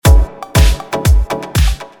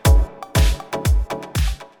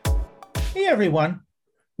everyone.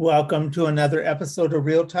 Welcome to another episode of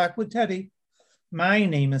Real Talk with Teddy. My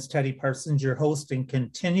name is Teddy Parsons, your host and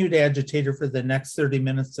continued agitator for the next 30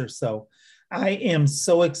 minutes or so. I am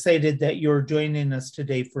so excited that you're joining us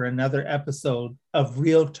today for another episode of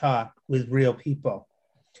Real Talk with Real People.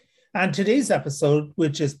 On today's episode,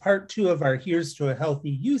 which is part 2 of our Here's to a Healthy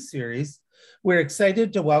You series, we're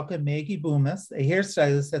excited to welcome Maggie Boomis, a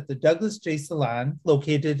hairstylist at the Douglas J Salon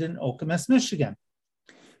located in Okemos, Michigan.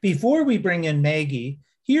 Before we bring in Maggie,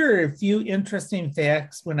 here are a few interesting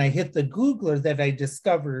facts when I hit the Googler that I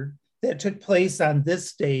discovered that took place on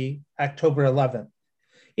this day, October 11th.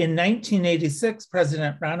 In 1986,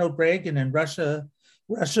 President Ronald Reagan and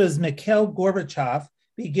Russia's Mikhail Gorbachev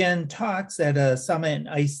began talks at a summit in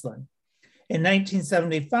Iceland. In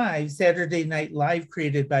 1975, Saturday Night Live,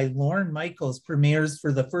 created by Lorne Michaels, premieres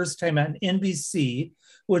for the first time on NBC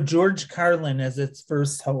with George Carlin as its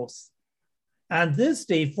first host. On this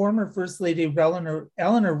day, former First Lady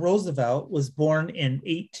Eleanor Roosevelt was born in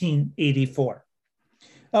 1884.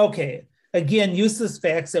 Okay, again, useless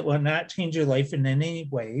facts that will not change your life in any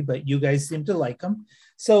way, but you guys seem to like them.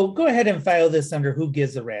 So go ahead and file this under Who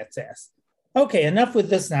Gives a Rat's Ass. Okay, enough with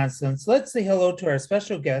this nonsense. Let's say hello to our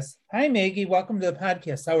special guest. Hi, Maggie. Welcome to the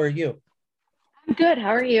podcast. How are you? I'm good.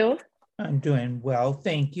 How are you? I'm doing well.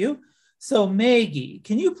 Thank you. So, Maggie,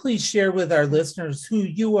 can you please share with our listeners who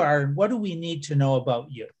you are and what do we need to know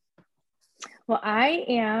about you? Well, I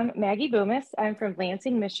am Maggie Boomis. I'm from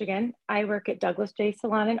Lansing, Michigan. I work at Douglas J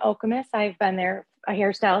Salon in Okemos. I've been there, a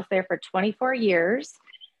hairstylist there for 24 years.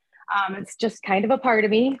 It's just kind of a part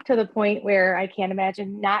of me to the point where I can't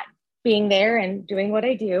imagine not being there and doing what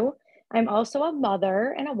I do. I'm also a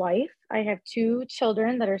mother and a wife. I have 2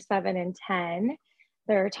 children that are 7 and 10.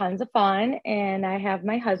 They're tons of fun. And I have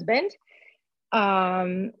my husband.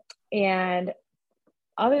 And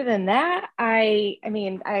other than that, I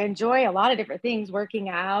enjoy a lot of different things, working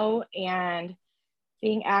out and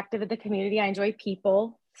being active in the community. I enjoy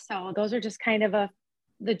people. So those are just kind of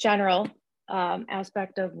the general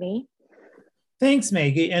aspect of me. Thanks,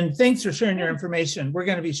 Maggie. And thanks for sharing your information. We're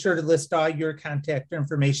going to be sure to list all your contact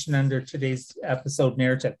information under today's episode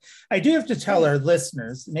narrative. I do have to tell our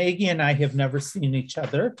listeners, Maggie and I have never seen each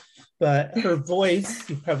other, but her voice,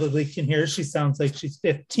 you probably can hear, she sounds like she's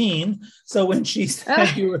 15. So when she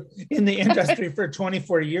said you were in the industry for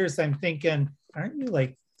 24 years, I'm thinking, aren't you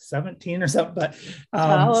like 17 or something?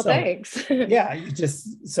 But thanks. Yeah, you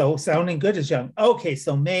just so sounding good as young. Okay,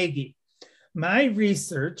 so Maggie. My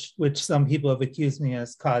research, which some people have accused me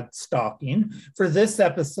as called stalking, for this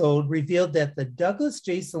episode revealed that the Douglas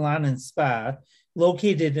J Salon and Spa,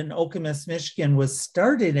 located in Okemos, Michigan, was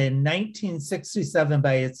started in 1967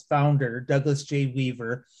 by its founder, Douglas J.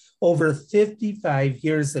 Weaver, over 55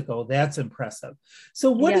 years ago. That's impressive.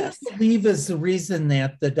 So what do you believe is the reason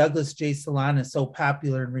that the Douglas J Salon is so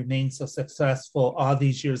popular and remains so successful all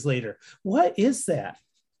these years later? What is that?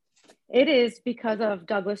 It is because of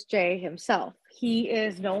Douglas J himself. He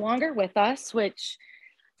is no longer with us, which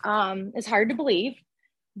is hard to believe,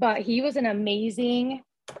 but he was an amazing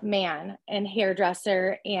man and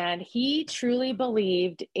hairdresser, and he truly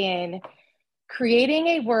believed in creating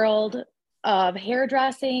a world of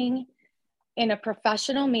hairdressing in a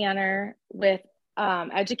professional manner with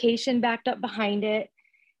education backed up behind it,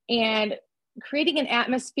 and creating an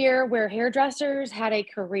atmosphere where hairdressers had a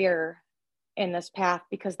career in this path,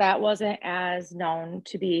 because that wasn't as known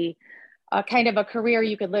to be a kind of a career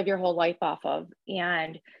you could live your whole life off of.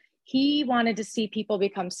 And he wanted to see people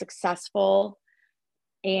become successful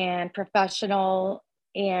and professional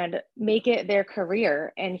and make it their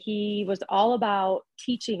career. And he was all about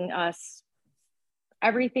teaching us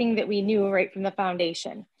everything that we knew right from the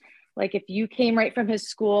foundation. Like if you came right from his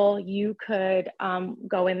school, you could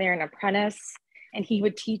go in there and apprentice, and he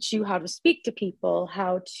would teach you how to speak to people,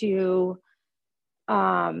 how to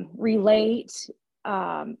relate,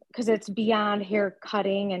 because it's beyond hair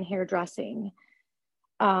cutting and hairdressing.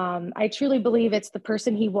 I truly believe it's the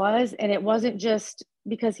person he was, and it wasn't just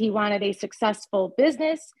because he wanted a successful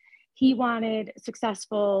business. He wanted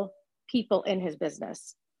successful people in his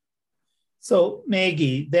business. So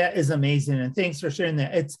Maggie, that is amazing. And thanks for sharing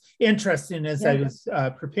that. It's interesting as I was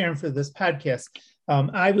preparing for this podcast.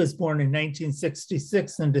 I was born in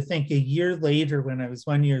 1966, and to think a year later, when I was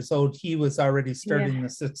 1 year old, he was already starting a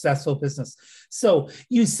successful business. So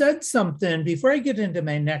you said something, before I get into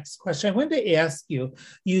my next question, I wanted to ask you,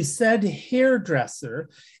 you said hairdresser,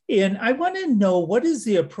 and I want to know what is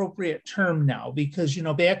the appropriate term now, because, you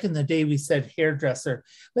know, back in the day we said hairdresser,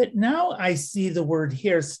 but now I see the word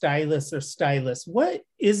hairstylist or stylist. What,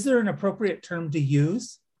 is there an appropriate term to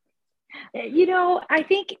use? I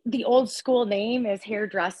think the old school name is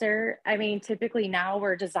hairdresser. I mean, typically now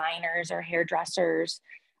we're designers or hairdressers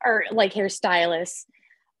or like hairstylists.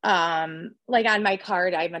 Like on my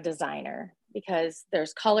card, I'm a designer because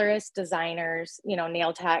there's colorists, designers,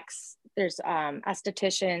 nail techs, there's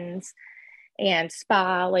estheticians and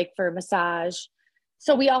spa, like for massage.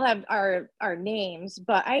 So we all have our names,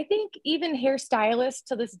 but I think even hairstylists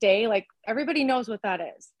to this day, like everybody knows what that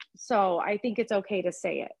is. So I think it's okay to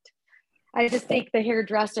say it. I just think the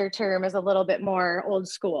hairdresser term is a little bit more old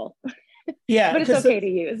school, Yeah, but it's because okay to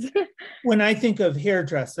use. when I think of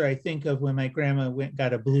hairdresser, I think of when my grandma went and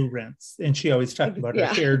got a blue rinse, and she always talked about her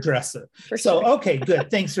Yeah, hairdresser. for So, sure. okay, good.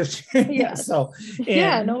 Thanks for sharing that. Yes. So,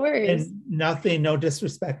 Yeah, no worries. nothing, no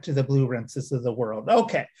disrespect to the blue rinses of the world.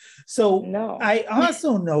 Okay, so No. I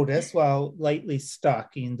also noticed while lightly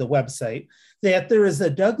stalking the website that there is a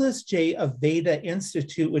Douglas J. Aveda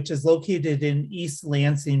Institute, which is located in East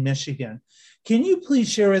Lansing, Michigan. Can you please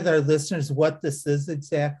share with our listeners what this is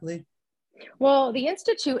exactly? Well, the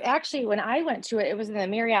Institute, actually, when I went to it, it was in the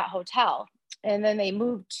Marriott Hotel. And then they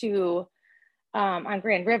moved to on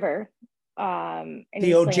Grand River in The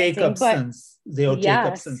East O. Lansing. But Jacobsons, the O.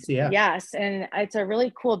 yes, Jacobsons, yeah. yes. And it's a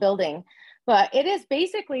really cool building. But it is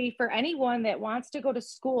basically for anyone that wants to go to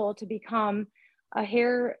school to become a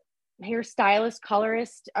hairstylist,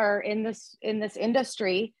 colorist, or in this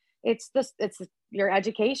industry. It's your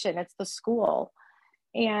education, it's the school.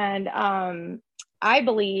 And I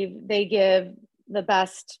believe they give the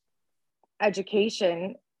best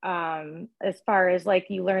education as far as like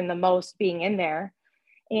you learn the most being in there.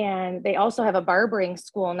 And they also have a barbering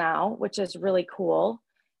school now, which is really cool.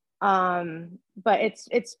 But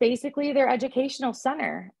it's basically their educational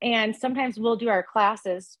center. And sometimes we'll do our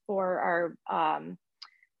classes for our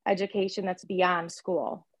education that's beyond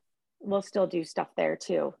school. We'll still do stuff there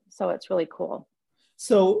too. So it's really cool.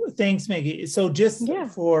 So thanks, Maggie. So just Yeah.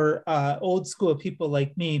 for old school people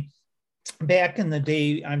like me, back in the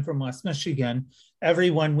day, I'm from West Michigan.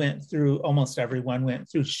 Almost everyone went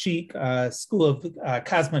through Chic School of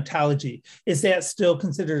Cosmetology. Is that still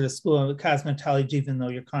considered a school of cosmetology, even though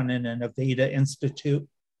you're calling it an Aveda Institute?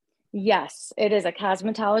 Yes, it is a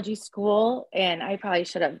cosmetology school, and I probably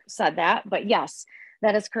should have said that, but yes,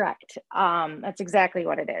 that is correct. That's exactly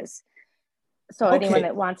what it is. So anyone Okay,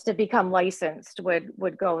 that wants to become licensed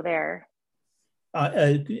would go there.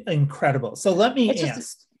 incredible. So let It's me just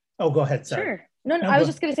ask. Oh, go ahead. Sorry. sure. No, no, No, I was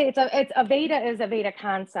go. just going to say it's Aveda is Aveda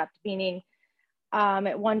concept, meaning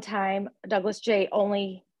at one time Douglas J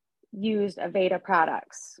only used Aveda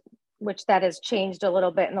products, which that has changed a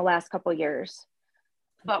little bit in the last couple of years.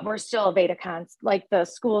 But we're still Aveda concept, like the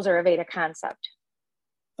schools are Aveda concept.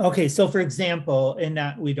 Okay, so for example, and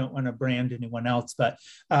not we don't want to brand anyone else, but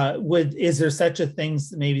is there such a thing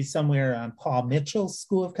maybe somewhere on Paul Mitchell's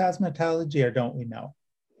School of Cosmetology, or don't we know?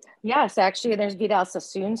 Yes, actually, there's Vidal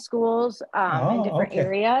Sassoon schools in Oh, different okay.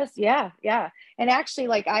 areas. Yeah, yeah. And actually,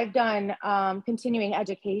 like I've done continuing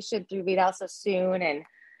education through Vidal Sassoon and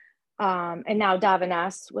now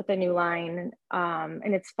Davines with a new line.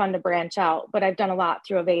 And it's fun to branch out, but I've done a lot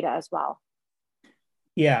through Aveda as well.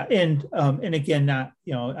 Yeah, and again, not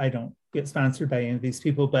I don't get sponsored by any of these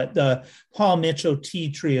people, but the Paul Mitchell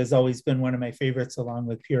tea tree has always been one of my favorites, along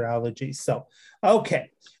with Pureology. So,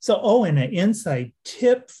 okay, so and an inside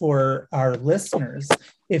tip for our listeners: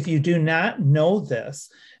 if you do not know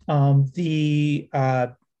this, the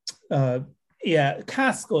yeah,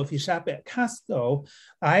 Costco, if you shop at Costco,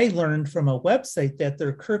 I learned from a website that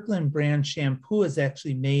their Kirkland brand shampoo is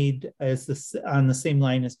actually made on the same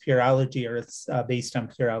line as Pureology, or it's based on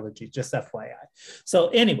Pureology, just FYI. So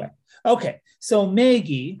anyway, okay. So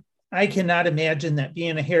Maggie, I cannot imagine that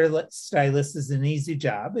being a hairstylist is an easy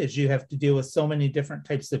job, as you have to deal with so many different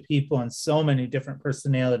types of people and so many different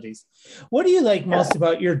personalities. What do you like most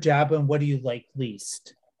about your job, and what do you like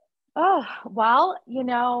least? Oh, well,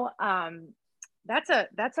 that's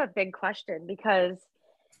a big question because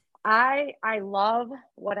I love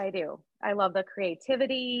what I do. I love the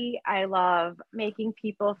creativity. I love making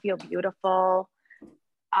people feel beautiful.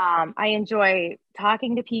 I enjoy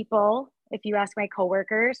talking to people. If you ask my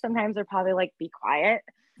coworkers, sometimes they're probably like, "Be quiet."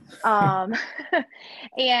 Um,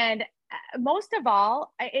 and most of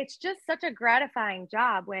all, it's just such a gratifying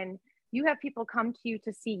job when you have people come to you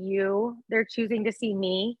to see you. They're choosing to see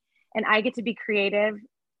me, and I get to be creative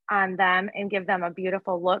on them and give them a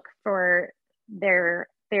beautiful look for their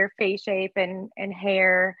face shape and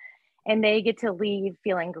hair, and they get to leave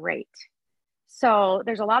feeling great. So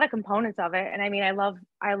there's a lot of components of it, and I mean, I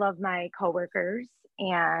love my coworkers,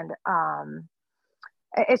 and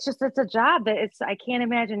it's a job that I can't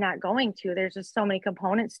imagine not going to. There's just so many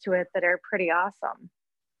components to it that are pretty awesome.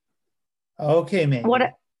 Okay, What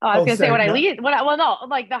Maggie. I was Oh, gonna say, sorry. what I No. lead, what I, well, no,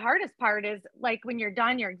 like the hardest part is like when you're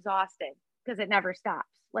done, you're exhausted because it never stops.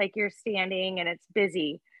 Like you're standing and it's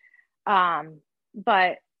busy.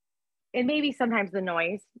 But it may be sometimes the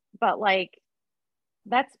noise, but like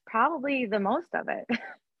that's probably the most of it.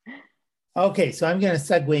 Okay, so I'm going to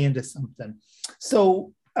segue into something.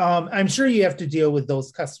 So I'm sure you have to deal with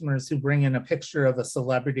those customers who bring in a picture of a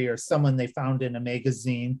celebrity or someone they found in a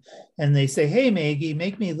magazine, and they say, "Hey, Maggie,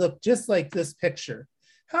 make me look just like this picture."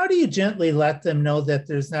 How do you gently let them know that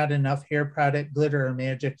there's not enough hair product, glitter, or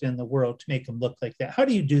magic in the world to make them look like that? How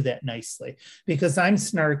do you do that nicely? Because I'm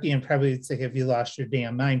snarky and probably would say, "Have you lost your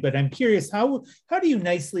damn mind?" But I'm curious, how do you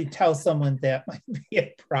nicely tell someone that might be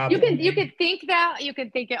a problem? You could think that, you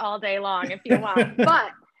could think it all day long if you want.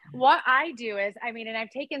 But what I do is, I mean, and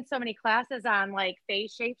I've taken so many classes on like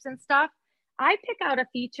face shapes and stuff. I pick out a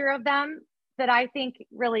feature of them that I think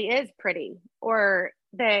really is pretty, or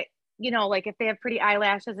that, you know, like if they have pretty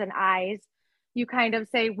eyelashes and eyes, you kind of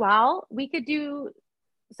say, well, we could do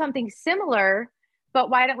something similar, but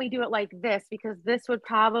why don't we do it like this? Because this would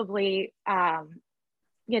probably,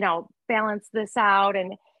 you know, balance this out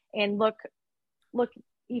and look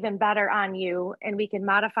even better on you, and we can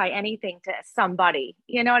modify anything to somebody,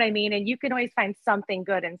 you know what I mean? And you can always find something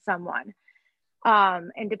good in someone,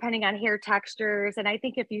 and depending on hair textures. And I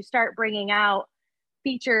think if you start bringing out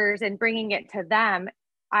features and bringing it to them,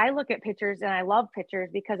 I look at pictures and I love pictures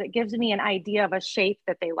because it gives me an idea of a shape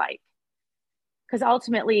that they like, because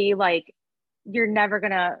ultimately, like, you're never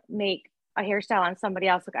going to make a hairstyle on somebody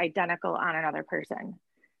else look identical on another person.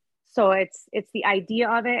 So it's the idea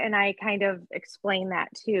of it, and I kind of explain that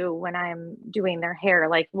too when I'm doing their hair,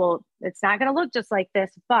 like, well, it's not going to look just like this,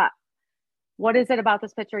 but what is it about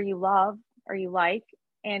this picture you love or you like,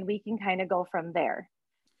 and we can kind of go from there.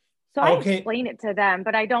 So I Okay, explain it to them,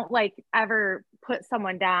 but I don't like ever put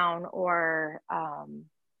someone down or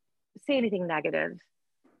say anything negative.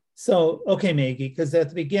 so, okay, Maggie, because at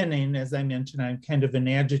the beginning, as I mentioned, I'm kind of an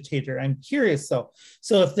agitator. I'm curious. So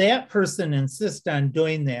if that person insists on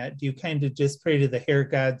doing that, do you kind of just pray to the hair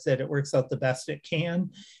gods that it works out the best it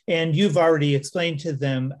can? And you've already explained to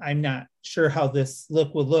them, I'm not sure how this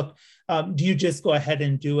look will look. Do you just go ahead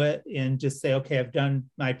and do it and just say, okay, I've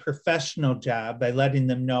done my professional job by letting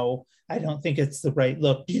them know I don't think it's the right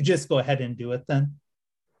look? Do you just go ahead and do it then?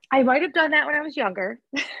 I might have done that when I was younger,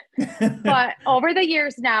 but over the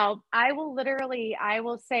years now, I will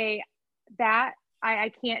say that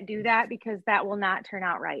I can't do that because that will not turn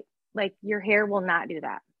out right. Like your hair will not do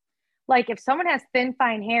that. Like if someone has thin,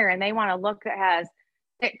 fine hair and they want to look that has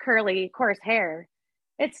thick, curly, coarse hair,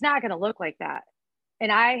 it's not going to look like that.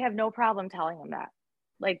 And I have no problem telling them that.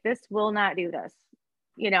 Like this will not do this,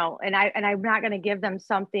 you know, and I'm not going to give them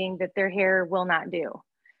something that their hair will not do.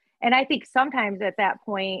 And I think sometimes at that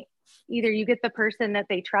point, either you get the person that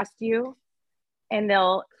they trust you and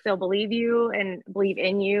they'll believe you and believe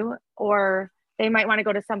in you, or they might want to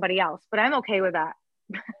go to somebody else. But I'm okay with that.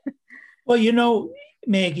 Well,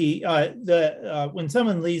 Maggie, the when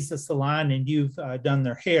someone leaves the salon and you've done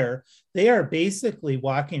their hair, they are basically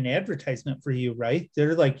walking advertisement for you, right?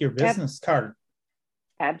 They're like your Ab- business card.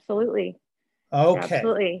 Absolutely. Okay,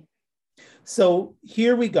 Absolutely. so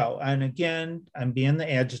here we go. And again, I'm being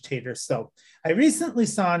the agitator. So I recently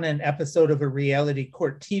saw in an episode of a reality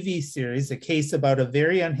court TV series a case about a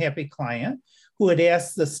very unhappy client who had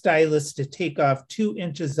asked the stylist to take off 2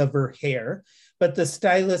 inches of her hair, but the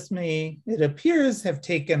stylist may, it appears, have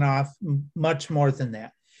taken off much more than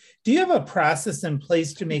that. Do you have a process in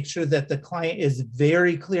place to make sure that the client is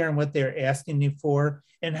very clear on what they're asking you for?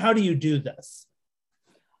 And how do you do this?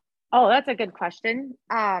 Oh, that's a good question.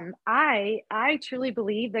 I truly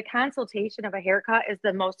believe the consultation of a haircut is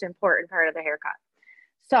the most important part of the haircut.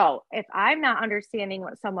 So if I'm not understanding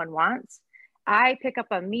what someone wants, I pick up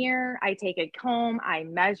a mirror, I take a comb, I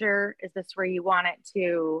measure, is this where you want it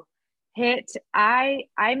to hit? I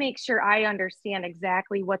make sure I understand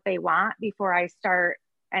exactly what they want before I start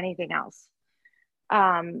anything else.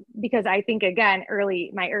 Because I think again,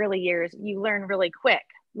 my early years, you learn really quick.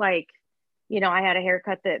 Like, you know, I had a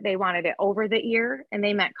haircut that they wanted it over the ear and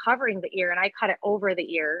they meant covering the ear, and I cut it over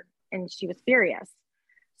the ear and she was furious.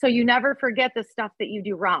 So you never forget the stuff that you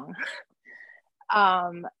do wrong.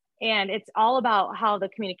 Um, and it's all about how the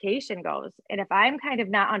communication goes. And if I'm kind of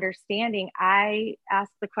not understanding, I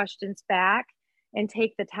ask the questions back and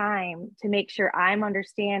take the time to make sure I'm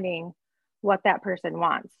understanding what that person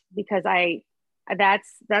wants, because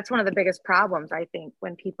that's one of the biggest problems I think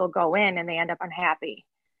when people go in and they end up unhappy.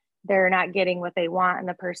 They're not getting what they want and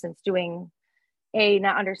the person's doing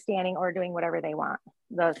not understanding or doing whatever they want.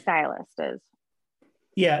 The stylist is.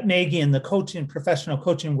 Yeah, Maggie, in the coaching, professional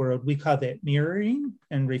coaching world, we call that mirroring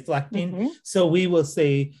and reflecting. Mm-hmm. So we will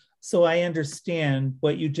say, so I understand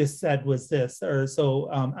what you just said was this, or so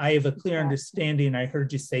I have a clear Exactly. understanding. I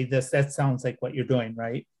heard you say this. That sounds like what you're doing,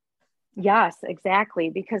 right? Yes, exactly.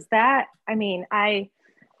 Because that, I mean, I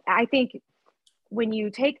think when you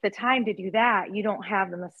take the time to do that, you don't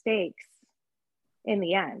have the mistakes in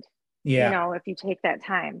the end, Yeah. if you take that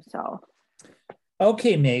time. So,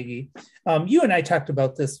 Okay, Maggie. You and I talked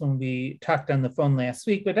about this when we talked on the phone last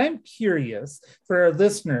week, but I'm curious for our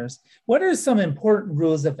listeners, what are some important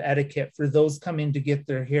rules of etiquette for those coming to get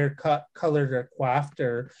their hair cut, colored, or coiffed,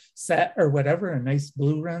 or set, or whatever, a nice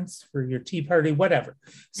blue rinse for your tea party, whatever.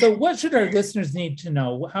 So, what should our listeners need to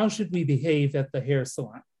know? How should we behave at the hair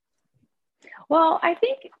salon? well, I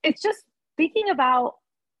think it's just thinking about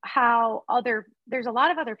how there's a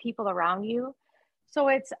lot of other people around you. So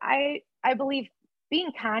I believe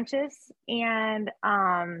being conscious and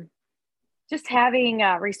just having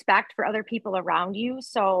respect for other people around you.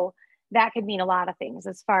 So that could mean a lot of things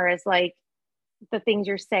as far as like the things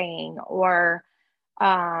you're saying or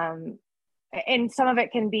um and some of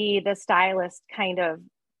it can be the stylist kind of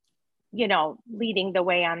leading the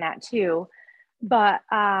way on that too, but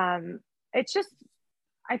it's just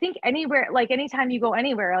I think anywhere, like anytime you go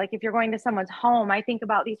anywhere, like if you're going to someone's home, I think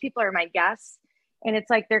about these people are my guests and it's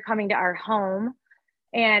like they're coming to our home.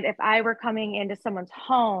 And if I were coming into someone's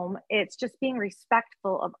home, it's just being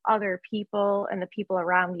respectful of other people and the people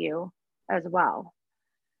around you as well.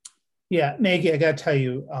 Yeah, Maggie, I got to tell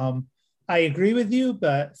you, I agree with you,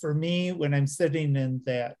 but for me, when I'm sitting in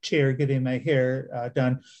that chair getting my hair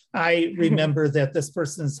done, I remember that this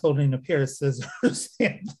person's holding a pair of scissors.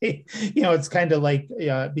 And it's kind of like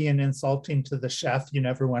being insulting to the chef. You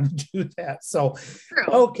never want to do that. So, True,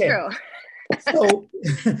 okay. true. So,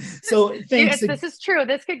 so thanks. This is true.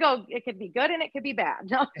 This could go, it could be good and it could be bad.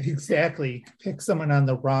 No, Exactly. Pick someone on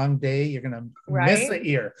the wrong day, you're going to miss right? the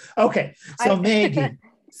ear. Okay. So, I, Maggie,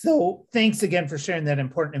 so thanks again for sharing that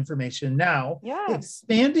important information. Now, yeah.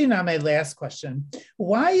 expanding on my last question,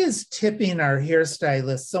 why is tipping our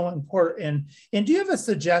hairstylist so important? And do you have a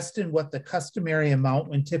suggestion what the customary amount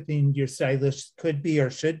when tipping your stylist could be or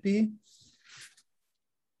should be?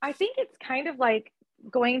 I think it's kind of like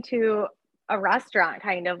going to a restaurant,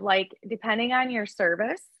 kind of like depending on your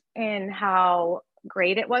service and how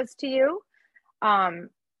great it was to you. Um,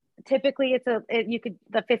 Typically, you could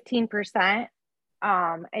the 15%,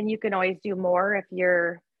 and you can always do more if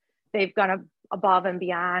they've gone above and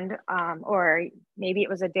beyond, or maybe it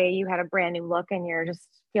was a day you had a brand new look and you're just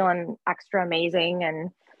feeling extra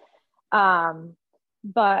amazing. And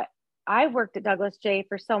but I worked at Douglas J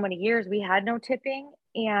for so many years. We had no tipping,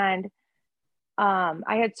 and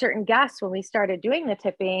I had certain guests when we started doing the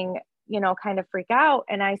tipping, kind of freak out.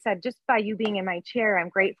 And I said, just by you being in my chair, I'm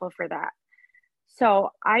grateful for that. So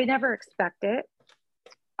I never expect it.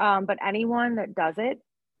 But anyone that does it,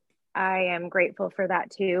 I am grateful for that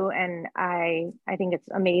too. And I think it's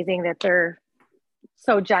amazing that they're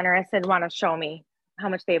so generous and want to show me how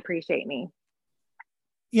much they appreciate me.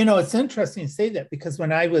 It's interesting to say that because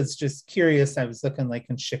when I was just curious, I was looking like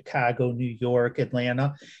in Chicago, New York,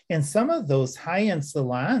 Atlanta, and some of those high-end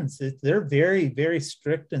salons, they're very, very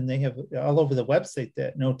strict, and they have all over the website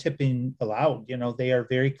that no tipping allowed. They are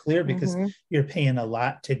very clear because Mm-hmm. you're paying a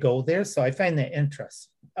lot to go there. So I find that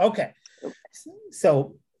interesting. Okay.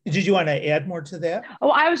 So did you want to add more to that? Oh,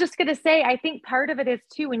 I was just going to say, I think part of it is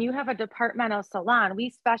too, when you have a departmental salon, we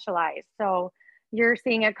specialize. So you're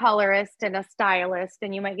seeing a colorist and a stylist,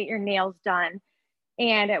 and you might get your nails done.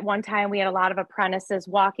 And at one time, we had a lot of apprentices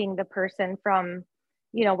walking the person from,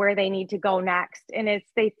 where they need to go next. And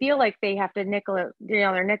they feel like they have to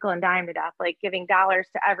they're nickel and dime to death, like giving dollars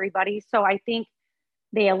to everybody. So I think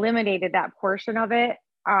they eliminated that portion of it,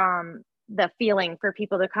 the feeling for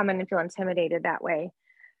people to come in and feel intimidated that way.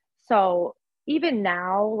 So even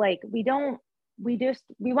now, like we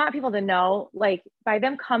want people to know, like by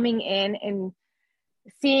them coming in and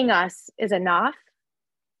seeing us is enough.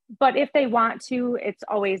 But if they want to, it's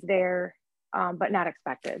always there, but not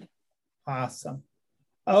expected. Awesome.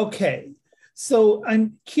 Okay. So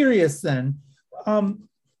I'm curious then. Um,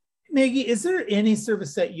 Maggie, is there any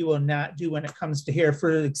service that you will not do when it comes to hair?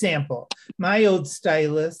 For example, my old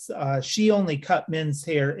stylist, she only cut men's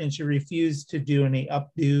hair and she refused to do any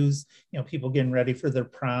updos, people getting ready for their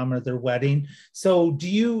prom or their wedding. So do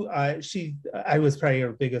you, I was probably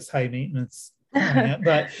her biggest high maintenance client,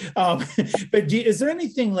 but is there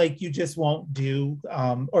anything like you just won't do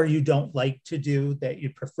or you don't like to do that you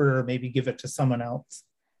prefer, maybe give it to someone else?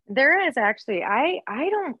 There is actually, I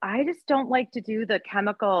just don't like to do the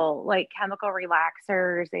chemical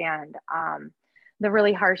relaxers and the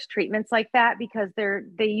really harsh treatments like that, because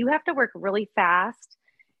you have to work really fast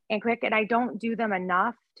and quick, and I don't do them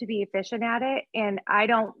enough to be efficient at it. And I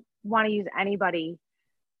don't want to use anybody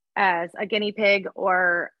as a guinea pig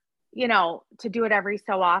or, to do it every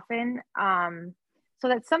so often. So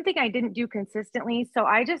that's something I didn't do consistently. So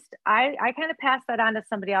I kind of pass that on to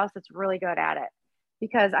somebody else that's really good at it,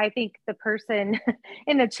 because I think the person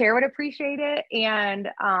in the chair would appreciate it. And,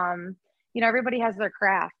 everybody has their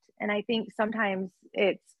craft. And I think sometimes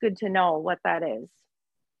it's good to know what that is.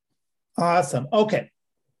 Awesome. Okay.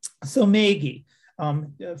 So Maggie,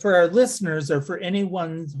 for our listeners or for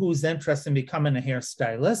anyone who's interested in becoming a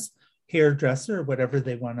hairstylist, hairdresser, whatever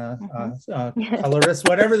they want to, colorist,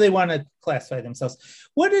 whatever they want to classify themselves,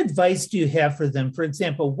 what advice do you have for them? For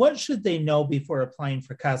example, what should they know before applying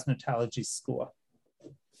for cosmetology school?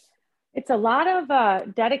 It's a lot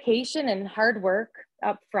of dedication and hard work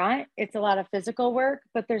up front. It's a lot of physical work,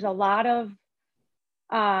 but there's a lot of,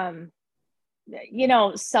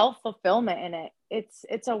 self-fulfillment in it.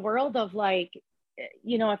 It's a world of like,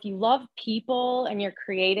 if you love people and you're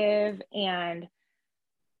creative and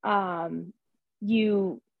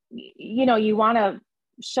you want to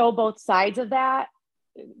show both sides of that,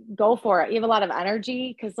 go for it. You have a lot of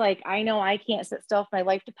energy, because like, I know I can't sit still if my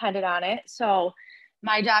life depended on it. So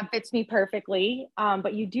my job fits me perfectly.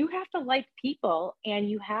 But you do have to like people, and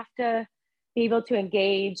you have to be able to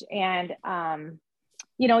engage. And,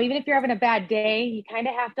 even if you're having a bad day, you kind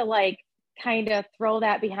of have to throw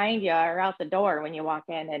that behind you or out the door when you walk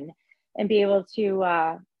in, and be able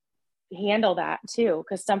to handle that too.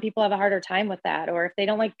 Because some people have a harder time with that, or if they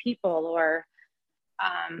don't like people, or,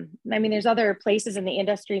 there's other places in the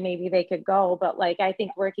industry maybe they could go, but like, I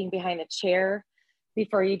think working behind a chair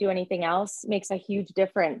before you do anything else makes a huge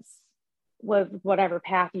difference with whatever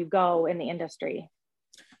path you go in the industry.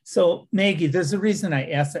 So Maggie, there's a reason I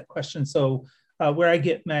asked that question. So where I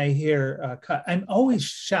get my hair cut, I'm always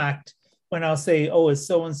shocked when I'll say, oh, is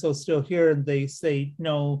so-and-so still here? And they say,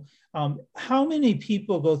 no. How many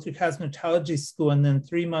people go through cosmetology school and then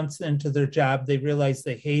 3 months into their job, they realize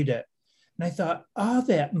they hate it? And I thought,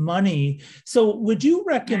 that money. So would you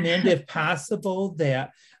recommend, if possible,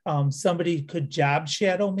 that somebody could job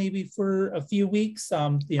shadow maybe for a few weeks?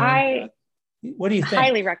 What do you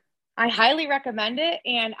think? I highly recommend it.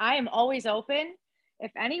 And I am always open.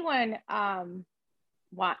 If anyone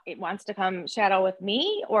wants to come shadow with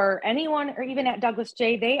me, or anyone, or even at Douglas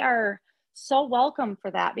J, they are so welcome for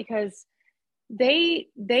that, because they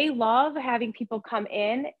love having people come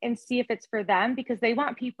in and see if it's for them, because they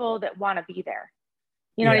want people that want to be there.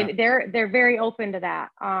 What I mean? They're very open to that.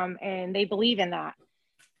 And they believe in that,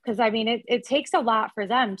 because it takes a lot for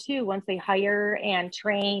them too, once they hire and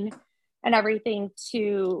train and everything,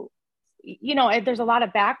 to, there's a lot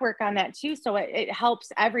of back work on that too. So it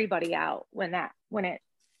helps everybody out when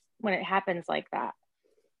it happens like that.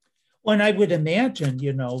 Well, and I would imagine,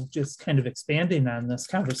 just kind of expanding on this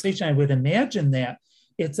conversation, I would imagine that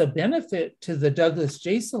it's a benefit to the Douglas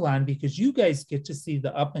J Salon, because you guys get to see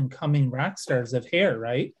the up and coming rock stars of hair,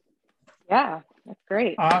 right? Yeah, that's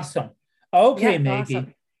great. Awesome. Okay, yeah, Maggie.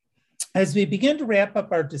 Awesome. As we begin to wrap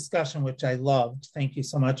up our discussion, which I loved, thank you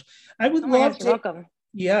so much. I would love to. Welcome.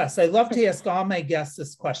 Yes, I love to ask all my guests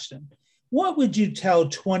this question. What would you tell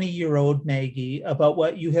 20-year-old Maggie about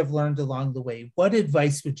what you have learned along the way? What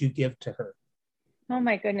advice would you give to her? Oh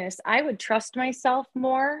my goodness. I would trust myself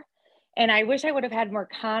more. And I wish I would have had more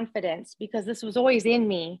confidence, because this was always in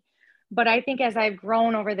me. But I think as I've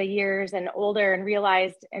grown over the years and older and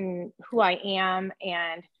realized who I am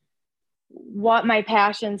and what my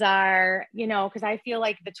passions are, because I feel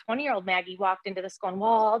like the 20-year-old Maggie walked into this going,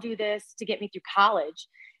 well, I'll do this to get me through college.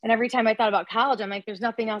 And every time I thought about college, I'm like, there's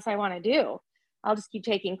nothing else I want to do. I'll just keep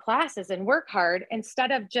taking classes and work hard,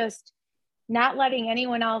 instead of just not letting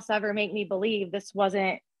anyone else ever make me believe this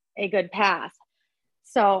wasn't a good path.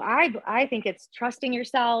 So I think it's trusting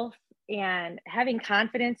yourself and having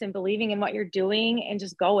confidence and believing in what you're doing, and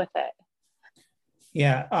just go with it.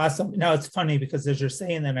 Yeah, awesome. Now it's funny, because as you're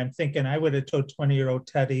saying that, I'm thinking I would have told 20-year-old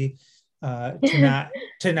Teddy to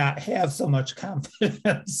not have so much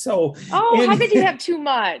confidence. So how could you have too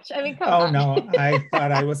much? Come on. No, I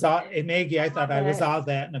thought I was all, Maggie, I thought I was all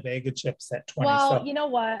that in a bag of chips at 20. Well, so. You know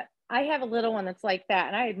what? I have a little one that's like that,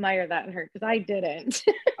 and I admire that in her, because I didn't.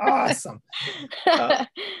 Awesome.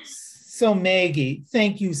 So Maggie,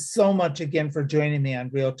 thank you so much again for joining me on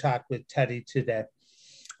Real Talk with Teddy today.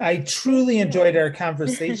 I truly enjoyed our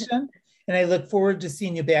conversation, and I look forward to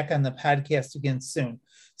seeing you back on the podcast again soon.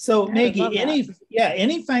 So Maggie,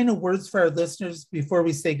 any final words for our listeners before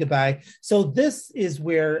we say goodbye? So this is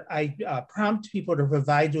where I prompt people to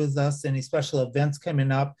provide with us any special events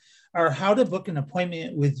coming up. or how to book an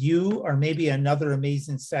appointment with you or maybe another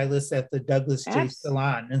amazing stylist at the Douglas J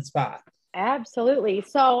Salon and Spa. Absolutely.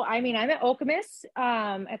 So, I mean, I'm at Okemos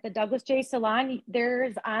at the Douglas J Salon.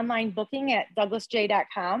 There's online booking at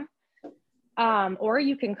douglasj.com. Or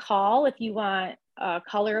you can call if you want a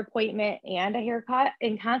color appointment and a haircut,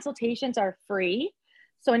 and consultations are free.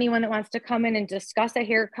 So anyone that wants to come in and discuss a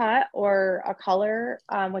haircut or a color,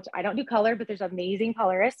 which I don't do color, but there's amazing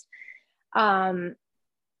colorists.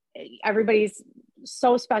 Everybody's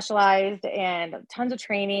so specialized and tons of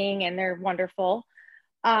training, and they're wonderful.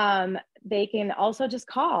 They can also just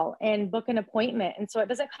call and book an appointment. And so it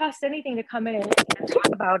doesn't cost anything to come in and talk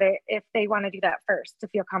about it if they want to do that first to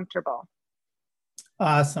feel comfortable.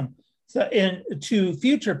 Awesome. So, and to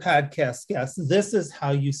future podcast guests, this is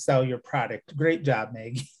how you sell your product. Great job,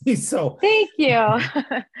 Maggie. So, thank you.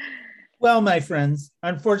 Well, my friends,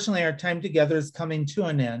 unfortunately, our time together is coming to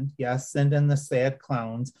an end. Yes, send in the sad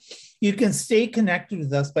clowns. You can stay connected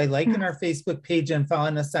with us by liking our Facebook page and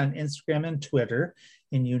following us on Instagram and Twitter.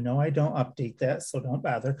 And you know I don't update that, so don't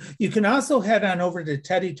bother. You can also head on over to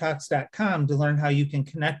teddytalks.com to learn how you can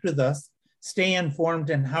connect with us, stay informed,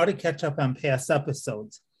 and how to catch up on past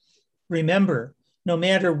episodes. Remember, no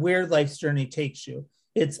matter where life's journey takes you,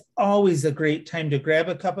 it's always a great time to grab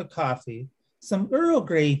a cup of coffee, some Earl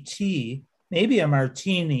Grey tea, maybe a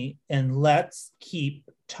martini, and let's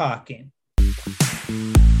keep talking.